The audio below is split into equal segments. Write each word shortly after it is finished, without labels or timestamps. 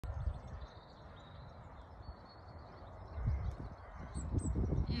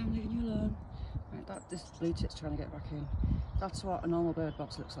leaving you alone. Right, this blue tit's trying to get back in. That's what a normal bird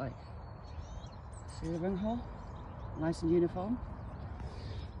box looks like. See the ring hole? Nice and uniform.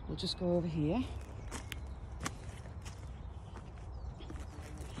 We'll just go over here.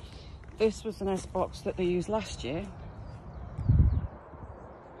 This was the nest box that they used last year,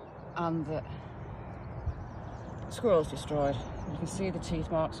 and the squirrels destroyed. You can see the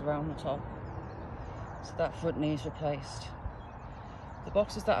teeth marks around the top. So that front knee's replaced. The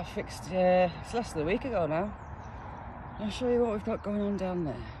boxes that I fixed, it's less than a week ago now. I'll show you what we've got going on down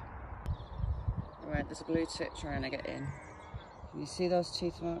there. Right, there's a blue tit trying to get in. Can you see those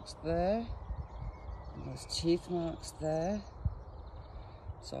teeth marks there? And those teeth marks there.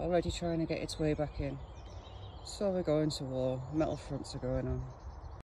 It's already trying to get its way back in. So we're going to war. Metal fronts are going on.